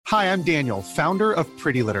Hi, I'm Daniel, founder of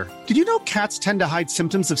Pretty Litter. Did you know cats tend to hide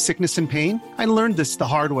symptoms of sickness and pain? I learned this the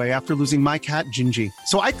hard way after losing my cat, Gingy.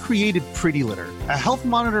 So I created Pretty Litter, a health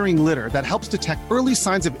monitoring litter that helps detect early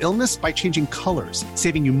signs of illness by changing colors,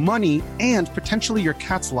 saving you money and potentially your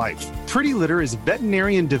cat's life. Pretty Litter is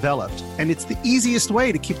veterinarian developed, and it's the easiest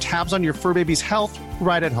way to keep tabs on your fur baby's health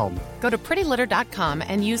right at home. Go to prettylitter.com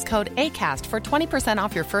and use code ACAST for 20%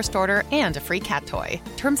 off your first order and a free cat toy.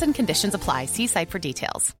 Terms and conditions apply. See site for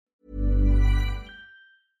details.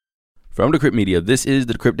 From Decrypt Media, this is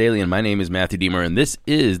the Decrypt Daily, and my name is Matthew Deemer, and this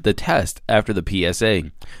is the test after the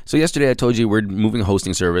PSA. So yesterday I told you we're moving a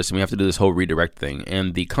hosting service, and we have to do this whole redirect thing,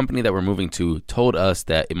 and the company that we're moving to told us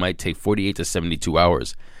that it might take 48 to 72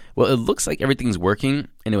 hours. Well, it looks like everything's working,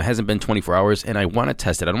 and it hasn't been 24 hours, and I want to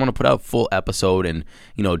test it. I don't want to put out a full episode and,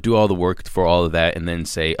 do all the work for all of that and then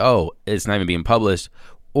say, oh, it's not even being published,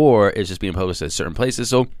 or it's just being published at certain places.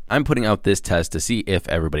 So I'm putting out this test to see if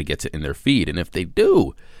everybody gets it in their feed, and if they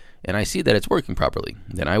do, and I see that it's working properly,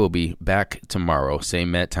 then I will be back tomorrow,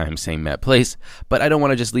 same Matt time, same Matt place. But I don't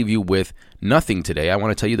want to just leave you with nothing today. I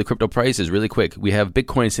want to tell you the crypto prices really quick. We have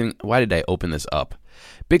Bitcoin sitting. Why did I open this up?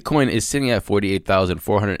 Bitcoin is sitting at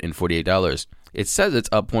 $48,448. It says it's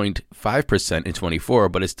up 0.5% in 24,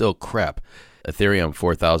 but it's still crap. Ethereum,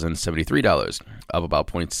 $4,073, up about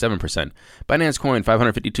 0.7%. Binance Coin,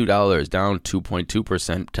 $552, down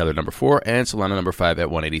 2.2%. Tether number 4, and Solana number 5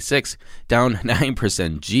 at 186, down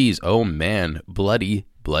 9%. Jeez, oh man, bloody.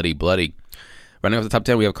 Running off the top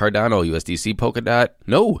 10, we have Cardano, USDC, Polkadot.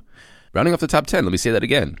 No, rounding off the top 10, let me say that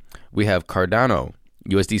again. We have Cardano,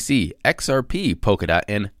 USDC, XRP, Polkadot,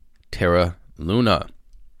 and Terra Luna.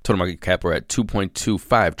 Total market cap, we're at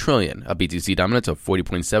 2.25 trillion, a BTC dominance of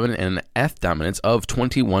 40.7 and an ETH dominance of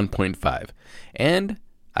 21.5. And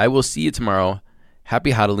I will see you tomorrow.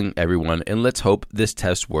 Happy hodling, everyone, and let's hope this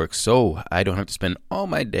test works so I don't have to spend all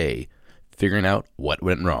my day figuring out what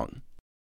went wrong.